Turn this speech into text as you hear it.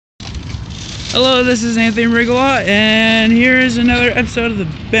Hello, this is Anthony Rigolo, and here is another episode of the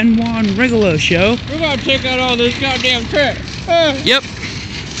Benoit and Rigolo Show. We gotta take out all this goddamn trash. Yep.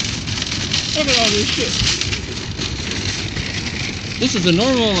 Look at all this shit. This is a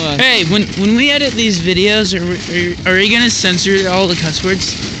normal. Hey, when we edit these videos, are you gonna censor all the cuss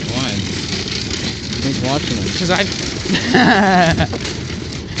words? Why? Who's watching them? Because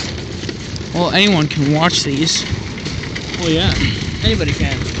well, anyone can watch these. Well, yeah, anybody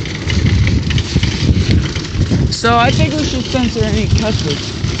can. So I think we should censor any cuss words.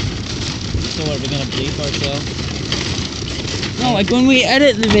 So what, are we gonna bleep ourselves? No, like when we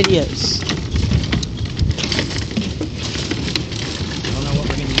edit the videos. I don't know what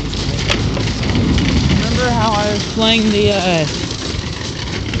we're gonna use for. Remember how I was playing the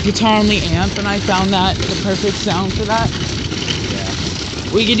guitar on the amp and I found that the perfect sound for that?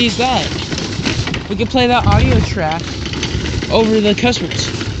 Yeah. We could use that. We could play that audio track over the cuss words.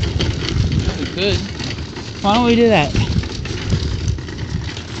 We could. Why don't we do that?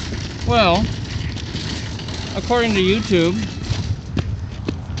 Well, according to YouTube,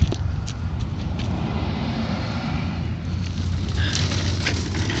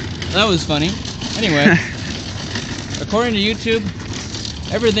 that was funny. Anyway, according to YouTube,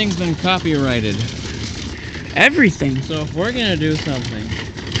 everything's been copyrighted. Everything. So if we're gonna do something,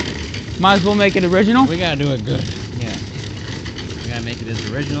 Might as well make it original. we gotta do it good. Yeah. We gotta make it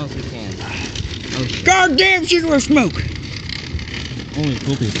as original as we can. Oh, Goddamn cigarette smoke! only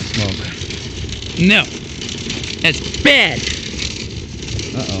cool people smoke. No. That's bad.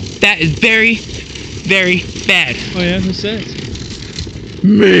 Uh-oh. That is very, very bad. Oh yeah, who says?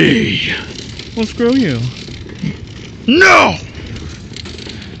 Me. Well, screw you. No!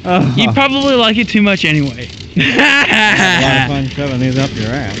 Oh. You probably like it too much anyway. A lot of fun shoving these up your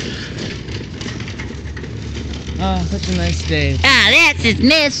ass. Oh, such a nice day. Ah, that's just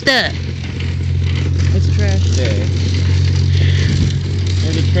messed up. It's trash day.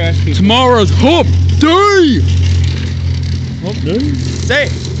 Where the trash people? Tomorrow's hump day! Hump day? Say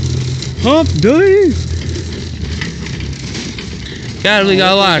it. Hump day! God, we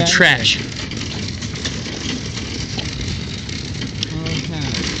got a lot of trash.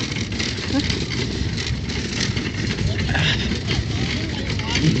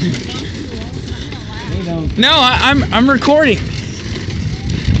 No, I'm recording.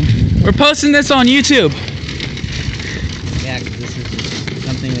 We're posting this on YouTube. Yeah, because this is just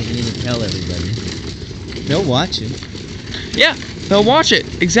something that you need to tell everybody. They'll watch it. Yeah, they'll watch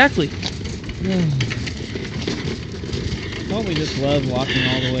it. Exactly. Don't we just love walking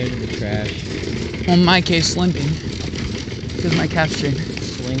all the way to the trash? Well, in my case, limping. Because my calf's strained.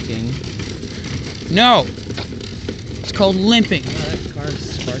 Slinking. No! It's called limping. Oh, that car's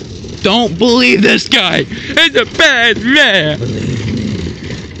sparking. Don't believe this guy! It's a bad man!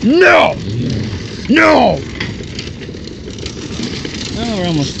 No! No! Oh, we're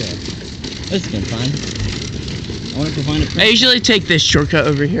almost there. This has been fun. I wonder if we'll find a I print. usually take this shortcut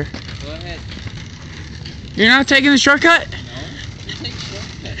over here. Go ahead. You're not taking the shortcut? No, you take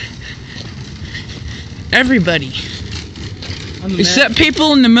shortcut. Everybody. I'm the Except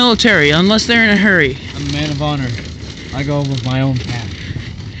people in the military, unless they're in a hurry. I'm a man of honor. I go with my own path.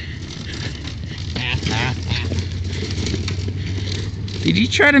 Did you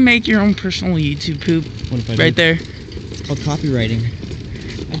try to make your own personal YouTube poop? What if I Right there. It's called copywriting.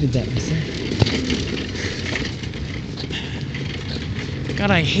 I did that myself.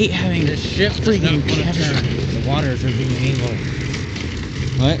 God, I hate having This ship freaking turn. The waters are being evil.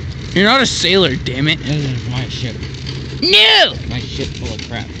 What? You're not a sailor, damn it. This is my ship. No! My ship full of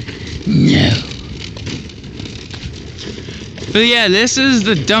crap. No. But yeah, this is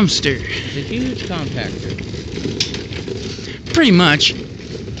the dumpster. It's a huge compactor. Pretty much.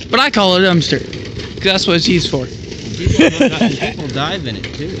 But I call it a dumpster. Because that's what it's used for. People dive in it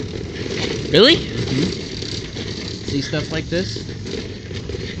too. Really? See stuff like this?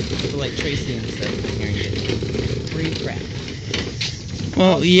 People like Tracy and stuff here and get free crap.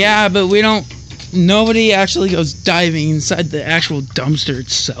 Well, yeah, but we don't... Nobody actually goes diving inside the actual dumpster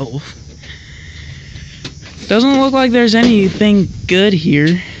itself. Doesn't look like there's anything good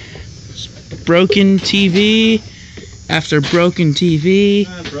here. Broken TV... After broken TV,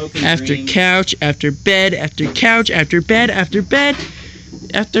 Broken after dreams. couch, after bed, after couch, after bed, after bed,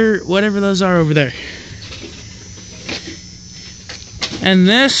 after whatever those are over there. And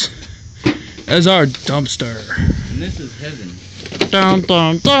this is our dumpster. And this is heaven. Dum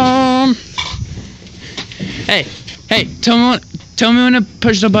dum dum. Hey, tell me when to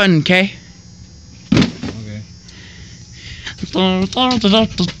push the button, okay? Okay.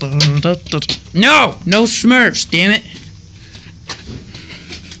 No Smurfs, damn it.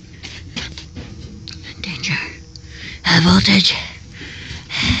 High voltage.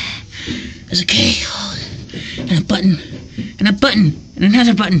 There's a key. And a button. And a button. And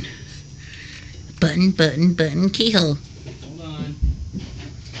another button. Button, keyhole. Hold on.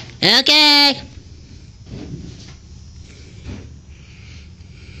 Okay.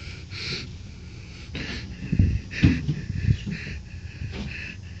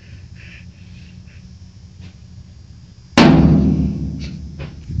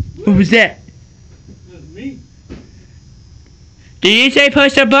 What was that? That's me. Did you say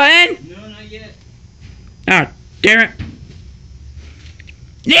push the button? No, not yet. Oh, damn it.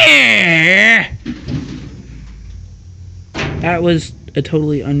 Yeah! That was a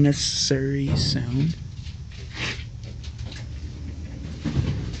totally unnecessary sound.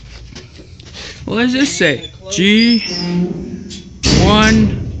 What does this say?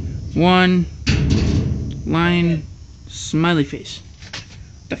 G11 line smiley face.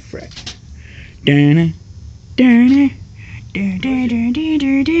 The frick. Dana, Dana,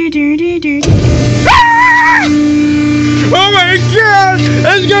 oh my god!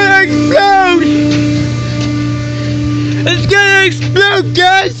 It's gonna explode! It's gonna explode,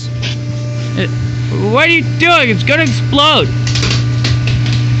 guys! What are you doing? It's gonna explode!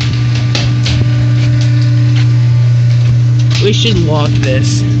 We should log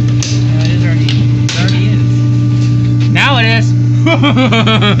this. It already is. Now it is!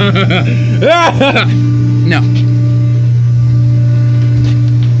 No.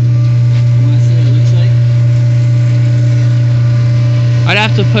 I'd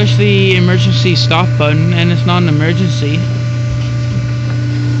have to push the emergency stop button, and it's not an emergency.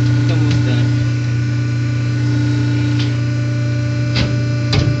 It's almost done.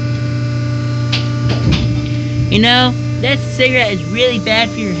 You know, that cigarette is really bad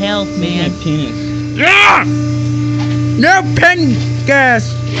for your health, man. My penis. Ah! No pen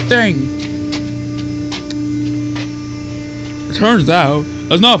gas thing. It turns out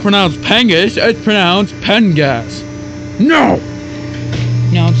it's not pronounced pengas, it's pronounced pen gas. No!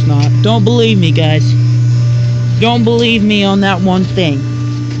 No, it's not. Don't believe me, guys. Don't believe me on that one thing.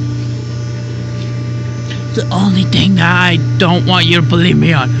 The only thing that I don't want you to believe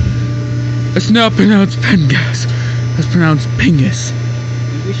me on. It's not pronounced pen gas. It's pronounced pingus.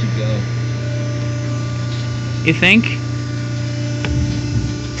 Maybe we should go. You think?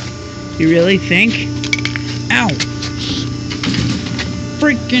 You really think? Ow!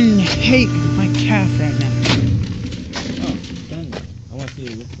 Freaking hate my calf right now. Oh, it's done. I want to see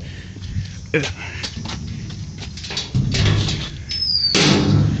what it looks like.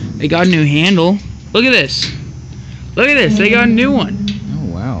 They got a new handle. Look at this. Look at this. They got a new one. Oh,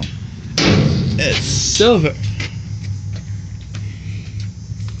 wow. It's silver.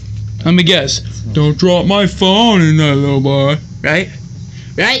 Let me guess. Don't drop my phone in there, little boy. Right?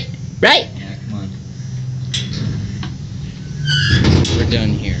 Right? Right? Yeah, come on. We're done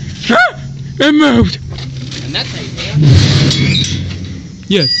here. It moved. And that's how you pay off.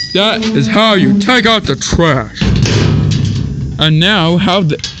 Yes, that is how you take out the trash. And now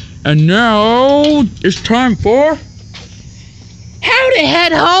it's time for How to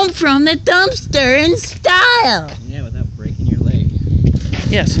head home from the dumpster in style. Yeah, without breaking your leg.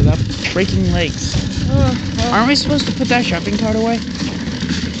 yes, without breaking legs. Aren't we supposed to put that shopping cart away?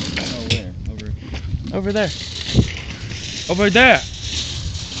 Oh, where? Over there. Over there.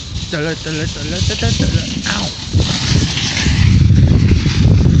 Ow.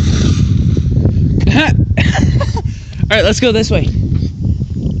 Alright, let's go this way.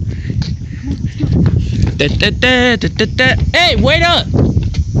 Hey, wait up! Oh,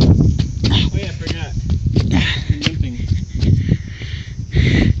 yeah, I forgot. Limping.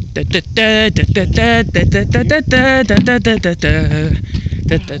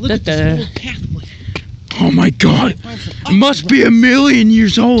 Oh my god! It must be 1,000,000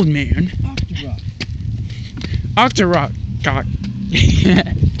 years old, man. Octorok. God.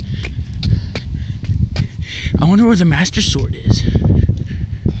 I wonder where the Master Sword is.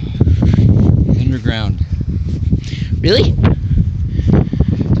 Underground. Really?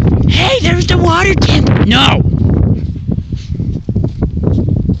 Hey, there's the water temple. No.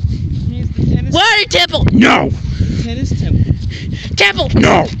 Here's the tennis. Water temple. No. Tennis temple. Temple.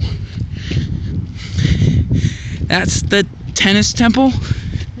 No. That's the tennis temple.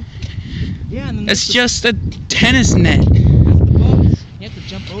 Yeah, and then It's just a tennis net. the bugs. You have to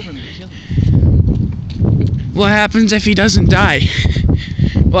jump over them and kill them. What happens if he doesn't die?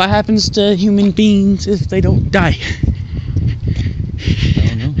 What happens to human beings if they don't die? I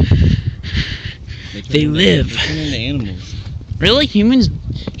don't know. They live. They turn into animals. Really?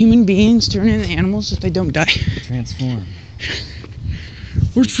 Human beings turn into animals if they don't die? Transform.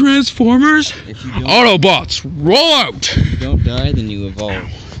 We're Transformers. If you don't, Autobots, roll out. if you don't die, then you evolve.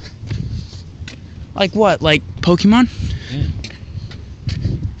 Like what? Like Pokemon? Yeah.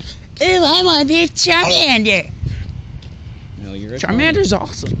 Ooh, I want to be a Charmander. No, you're a Charmander's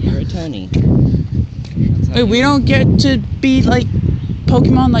awesome. Tony. You're a Tony. Wait, we don't get to be like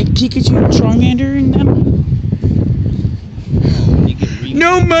Pokemon like Pikachu and Charmander and them? You get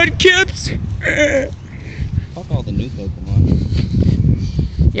No Mudkips! Fuck all the new Pokemon.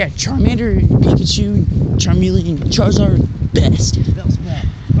 Yeah, Charmander, Pikachu, Charmeleon, and Charizard are best. Bellsprout,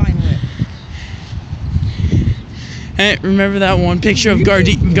 Vine Hey, remember that one picture of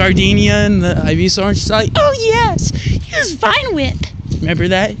Gardenia and the Ivysaur? And she's like, oh yes, use Vine Whip. Remember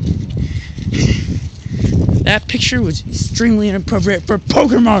that? That picture was extremely inappropriate for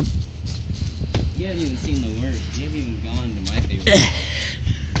Pokemon. You haven't even seen the worst. You haven't even gone to my favorite.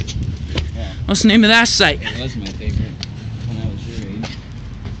 Yeah, What's the name of that site? it was my favorite when I was your age.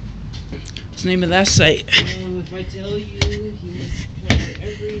 What's the name of that site? If I tell you, you must play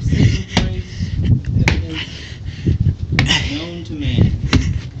every single place evidence known to man.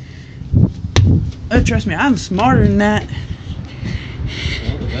 Oh, trust me, I'm smarter than that.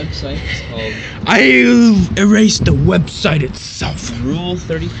 Well, the website is called I erased the website itself. Rule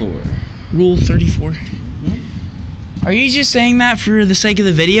 34. Rule 34. Are you just saying that for the sake of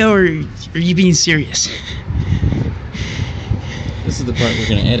the video, or are you being serious? This is the part we're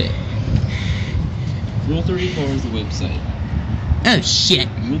gonna edit. Rule 34 is the website. Oh shit.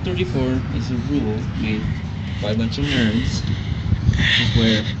 Rule 34 is a rule made by a bunch of nerds. This is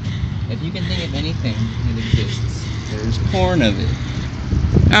where, if you can think of anything that exists, there's porn of it.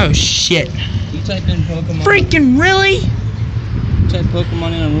 Oh shit. You type in Pokemon. Freaking really? You type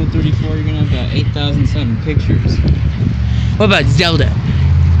Pokemon in on Rule 34, you're gonna have about 8,000 something pictures. What about Zelda?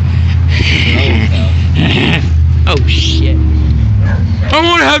 Oh, Oh shit. I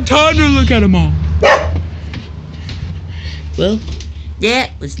won't have time to look at them all. Well,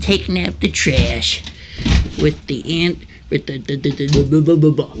 that was taking out the trash with the with the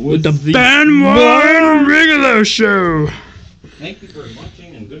Ben Warren Rigolo show. Thank you for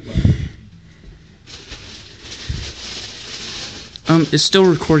watching and goodbye. It's still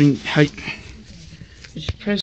recording. How?